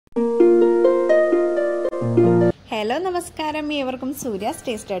Hello നമസ്കാരം, ഏവർക്കും Surya's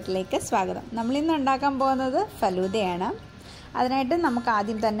taste ആർട്ടിലേക്ക് സ്വാഗതം. നമ്മളിന്ന് ഉണ്ടാക്കാൻ പോകുന്നത് ഫലൂദയാണ്. അതിനായിട്ട് നമുക്ക്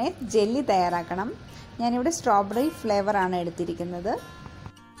ആദ്യം തന്നെ ജെല്ലി തയ്യാറാക്കണം. ഞാനിവിടെ സ്ട്രോബെറി ഫ്ലേവറാണ് എടുത്തിരിക്കുന്നത്.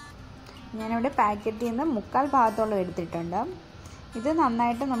 ഞാനിവിടെ പാക്കറ്റിൽ നിന്ന് 1/4 ഭാഗത്തോളം എടുത്തിട്ടുണ്ട്. ഇത്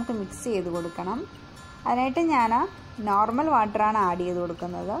നന്നായിട്ട് നമുക്ക് മിക്സ് ചെയ്ത് കൊടുക്കണം. അതിനായിട്ട് ഞാൻ നോർമൽ വാട്ടറാണ് ആഡ് ചെയ്ത്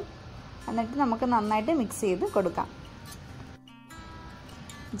കൊടുക്കുന്നത്. എന്നിട്ട് നമുക്ക് നന്നായിട്ട് മിക്സ് ചെയ്ത് കൊടുക്കാം.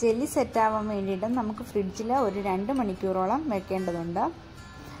 ജെല്ലി സെറ്റാവാൻ വേണ്ടിയിട്ട് നമുക്ക് ഫ്രിഡ്ജിൽ ഒരു 2 മണിക്കൂറോളം വെക്കേണ്ടതുണ്ട്.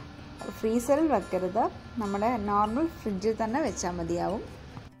 ഫ്രീസറിൽ വെക്കരുത്, നമ്മുടെ നോർമൽ ഫ്രിഡ്ജിൽ തന്നെ വെച്ചാൽ മതിയാവും.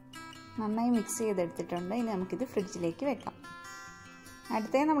 നന്നായി മിക്സ് ചെയ്തെടുത്തിട്ടുണ്ട്. ഇനി നമുക്കിത് ഫ്രിഡ്ജിലേക്ക് വെക്കാം.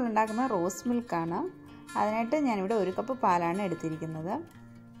 അടുത്തത് നമ്മൾ ഉണ്ടാക്കുന്ന റോസ് മിൽക്കാണ്. അതിനായിട്ട് ഞാനിവിടെ 1 കപ്പ് പാലാണ് എടുത്തിരിക്കുന്നത്.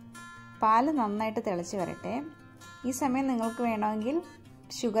 പാല് നന്നായിട്ട് തിളച്ച് വരട്ടെ. ഈ സമയം നിങ്ങൾക്ക് വേണമെങ്കിൽ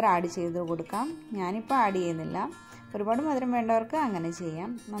ഷുഗർ ആഡ് ചെയ്ത് കൊടുക്കാം. ഞാനിപ്പോൾ ആഡ് ചെയ്യുന്നില്ല. ഒരുപാട് മധുരം വേണ്ടവർക്ക് അങ്ങനെ ചെയ്യാം.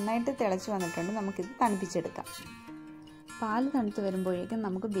 നന്നായിട്ട് തിളച്ച് വന്നിട്ടുണ്ട്. നമുക്കിത് തണുപ്പിച്ചെടുക്കാം. പാൽ തണുത്ത് വരുമ്പോഴേക്കും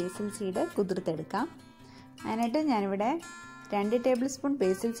നമുക്ക് ബേസിൽ സീഡ് കുതിർത്തെടുക്കാം. അതിനായിട്ട് ഞാനിവിടെ 2 ടേബിൾ സ്പൂൺ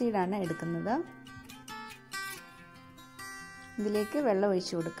ബേസിൽ സീഡാണ് എടുക്കുന്നത്. ഇതിലേക്ക് വെള്ളം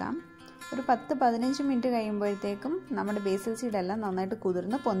ഒഴിച്ചു കൊടുക്കാം. ഒരു 10-15 മിനിറ്റ് കഴിയുമ്പോഴത്തേക്കും നമ്മുടെ ബേസിൽ സീഡെല്ലാം നന്നായിട്ട്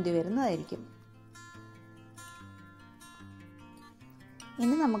കുതിർന്ന് പൊന്തി വരുന്നതായിരിക്കും.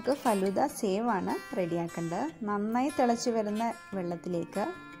 ഇനി നമുക്ക് ഫലൂദ സേവാണ് റെഡിയാക്കേണ്ടത്. നന്നായി തിളച്ച് വരുന്ന വെള്ളത്തിലേക്ക്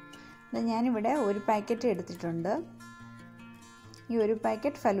ഞാനിവിടെ 1 പാക്കറ്റ് എടുത്തിട്ടുണ്ട്. ഈ 1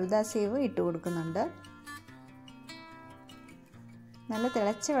 പാക്കറ്റ് ഫലൂദ സേവ് ഇട്ട് കൊടുക്കുന്നുണ്ട്. നല്ല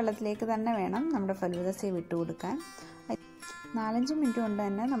തിളച്ച വെള്ളത്തിലേക്ക് തന്നെ വേണം നമ്മുടെ ഫലൂദ സേവ് ഇട്ട് കൊടുക്കാൻ. 4-5 മിനിറ്റ് കൊണ്ട്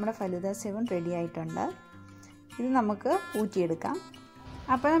തന്നെ നമ്മുടെ ഫലൂദ സേവും റെഡി ആയിട്ടുണ്ട്. ഇത് നമുക്ക് ഊറ്റിയെടുക്കാം.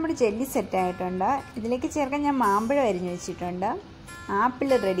 അപ്പോൾ നമ്മുടെ ജെല്ലി സെറ്റായിട്ടുണ്ട്. ഇതിലേക്ക് ചേർക്കാൻ ഞാൻ മാമ്പഴം അരിഞ്ഞു വെച്ചിട്ടുണ്ട്. ആപ്പിൾ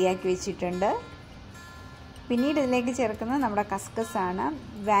റെഡിയാക്കി വെച്ചിട്ടുണ്ട്. പിന്നീട് ഇതിലേക്ക് ചേർക്കുന്നത് നമ്മുടെ കസ്കസാണ്.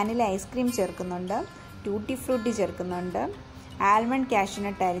 വാനില ഐസ്ക്രീം ചേർക്കുന്നുണ്ട്. ടൂട്ടി ഫ്രൂട്ടി ചേർക്കുന്നുണ്ട്. ആൽമണ്ട്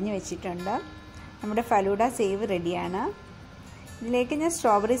കാഷ്യൂനട്ട് അരിഞ്ഞു വെച്ചിട്ടുണ്ട്. നമ്മുടെ ഫലൂഡ സേവ് റെഡിയാണ്. ഇതിലേക്ക് ഞാൻ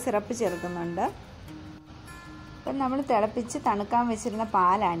സ്ട്രോബെറി സിറപ്പ് ചേർക്കുന്നുണ്ട്. അപ്പം നമ്മൾ തിളപ്പിച്ച് തണുക്കാൻ വെച്ചിരുന്ന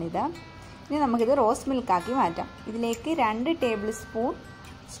പാലാണിത്. ഇനി നമുക്കിത് റോസ് മിൽക്കാക്കി മാറ്റാം. ഇതിലേക്ക് 2 ടേബിൾ സ്പൂൺ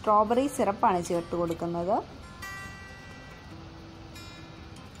സ്ട്രോബെറി സിറപ്പാണ് ചേർത്ത് കൊടുക്കുന്നത്.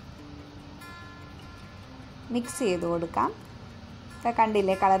 മിക്സ് ചെയ്ത് കൊടുക്കാം.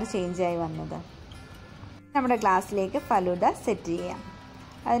 കണ്ടില്ലേ കളർ ചേഞ്ചായി വന്നത്. നമ്മുടെ ഗ്ലാസ്സിലേക്ക് ഫലൂദ സെറ്റ് ചെയ്യാം.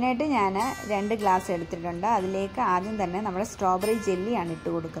 അതിനായിട്ട് ഞാൻ 2 ഗ്ലാസ് എടുത്തിട്ടുണ്ട്. അതിലേക്ക് ആദ്യം തന്നെ നമ്മുടെ സ്ട്രോബെറി ജെല്ലിയാണ് ഇട്ട്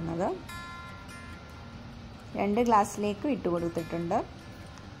കൊടുക്കുന്നത്. 2 ഗ്ലാസ്സിലേക്കും ഇട്ട് കൊടുത്തിട്ടുണ്ട്.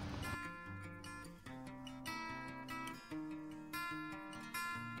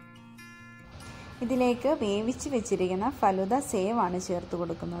 ഇതിലേക്ക് വേവിച്ച് വെച്ചിരിക്കുന്ന ഫലൂദ സേവാണ് ചേർത്ത്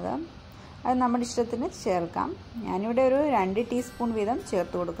കൊടുക്കുന്നത്. അത് നമ്മുടെ ഇഷ്ടത്തിന് ചേർക്കാം. ഞാനിവിടെ ഒരു 2 ടീസ്പൂൺ വീതം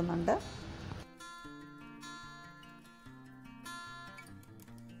ചേർത്ത് കൊടുക്കുന്നുണ്ട്.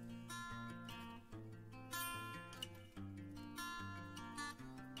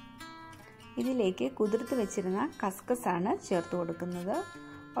 ഇതിലേക്ക് കുതിർത്ത് വെച്ചിരുന്ന കസ്കസാണ് ചേർത്ത് കൊടുക്കുന്നത്.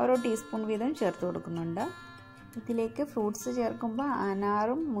 ഓരോ ടീസ്പൂൺ വീതം ചേർത്ത് കൊടുക്കുന്നുണ്ട്. ഇതിലേക്ക് ഫ്രൂട്ട്സ് ചേർക്കുമ്പോൾ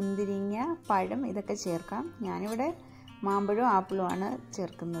അനാറും മുന്തിരിങ്ങ പഴം ഇതൊക്കെ ചേർക്കാം. ഞാനിവിടെ മാമ്പഴവും ആപ്പിളുമാണ്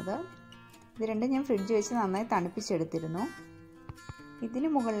ചേർക്കുന്നത്. ഇത് രണ്ടും ഞാൻ ഫ്രിഡ്ജ് വെച്ച് നന്നായി തണുപ്പിച്ചെടുത്തിരുന്നു. ഇതിന്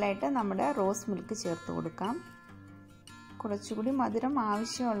മുകളിലായിട്ട് നമ്മുടെ റോസ് മിൽക്ക് ചേർത്ത് കൊടുക്കാം. കുറച്ചുകൂടി മധുരം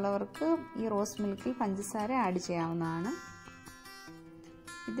ആവശ്യമുള്ളവർക്ക് ഈ റോസ് മിൽക്കിൽ പഞ്ചസാര ആഡ് ചെയ്യാവുന്നതാണ്.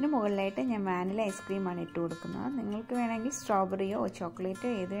 ഇതിന് മുകളിലായിട്ട് ഞാൻ വാനില ഐസ്ക്രീമാണ് ഇട്ട് കൊടുക്കുന്നത്. നിങ്ങൾക്ക് വേണമെങ്കിൽ സ്ട്രോബെറിയോ ചോക്ലേറ്റോ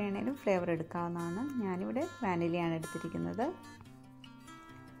ഏത് വേണമെങ്കിലും ഫ്ലേവർ എടുക്കാവുന്നതാണ്. ഞാനിവിടെ വാനിലയാണ് എടുത്തിരിക്കുന്നത്.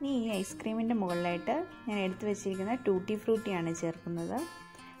 ഇനി ഈ ഐസ്ക്രീമിൻ്റെ മുകളിലായിട്ട് ഞാൻ എടുത്തു വെച്ചിരിക്കുന്ന ടൂട്ടി ഫ്രൂട്ടിയാണ് ചേർക്കുന്നത്.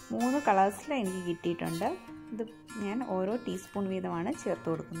 3 കളേഴ്സിൽ എനിക്ക് കിട്ടിയിട്ടുണ്ട്. ഇത് ഞാൻ ഓരോ ടീസ്പൂൺ വീതമാണ് ചേർത്ത്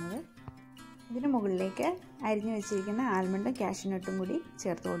കൊടുക്കുന്നത്. ഇതിന് മുകളിലേക്ക് അരിഞ്ഞു വെച്ചിരിക്കുന്ന ആൽമണ്ടും കാഷ്യൂനട്ടും കൂടി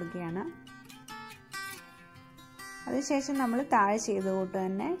ചേർത്ത് കൊടുക്കുകയാണ്. അതിനുശേഷം നമ്മൾ താഴെ ചെയ്ത കൂട്ട്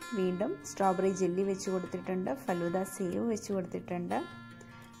തന്നെ വീണ്ടും സ്ട്രോബെറി ജെല്ലി വെച്ച് കൊടുത്തിട്ടുണ്ട്. ഫലൂദ സേവ് വെച്ച് കൊടുത്തിട്ടുണ്ട്.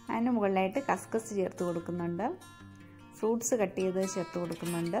 അതിന് മുകളിലായിട്ട് കസ്കസ് ചേർത്ത് കൊടുക്കുന്നുണ്ട്. ഫ്രൂട്ട്സ് കട്ട് ചെയ്ത് ചേർത്ത്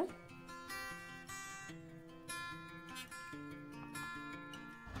കൊടുക്കുന്നുണ്ട്.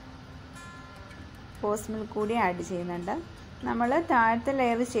 റോസ് മിൽക്ക് കൂടി ആഡ് ചെയ്യുന്നുണ്ട്. നമ്മൾ താഴത്തെ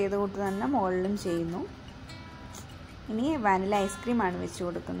ലെയർ ചെയ്ത് കൂട്ട് തന്നെ മുകളിലും ചെയ്യുന്നു. ഇനി വാനില ഐസ്ക്രീമാണ് വെച്ച്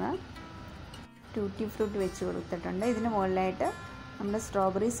കൊടുക്കുന്നത്. ടൂട്ടി ഫ്രൂട്ട് വെച്ച് കൊടുത്തിട്ടുണ്ട്. ഇതിന് മുകളിലായിട്ട് നമ്മൾ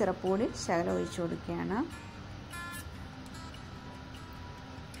സ്ട്രോബെറി സിറപ്പ് കൂടി ശകലം ഒഴിച്ചു കൊടുക്കുകയാണ്.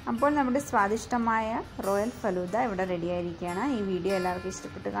 അപ്പോൾ നമ്മുടെ സ്വാദിഷ്ടമായ റോയൽ ഫലൂദ ഇവിടെ റെഡി ആയിരിക്കുകയാണ്. ഈ വീഡിയോ എല്ലാവർക്കും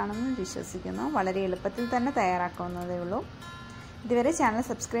ഇഷ്ടപ്പെട്ട് കാണുമെന്ന് വിശ്വസിക്കുന്നു. വളരെ എളുപ്പത്തിൽ തന്നെ തയ്യാറാക്കാവുന്നതേ ഉള്ളൂ. ഇതുവരെ ചാനൽ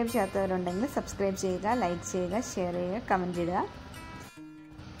സബ്സ്ക്രൈബ് ചെയ്യാത്തവരുണ്ടെങ്കിൽ സബ്സ്ക്രൈബ് ചെയ്യുക, ലൈക്ക് ചെയ്യുക, ഷെയർ ചെയ്യുക, കമൻറ്റ് ഇടുക.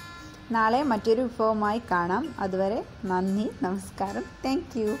 നാളെ മറ്റൊരു വിഭവമായി കാണാം. അതുവരെ നന്ദി, നമസ്കാരം,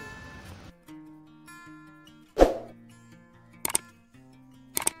 താങ്ക് യു.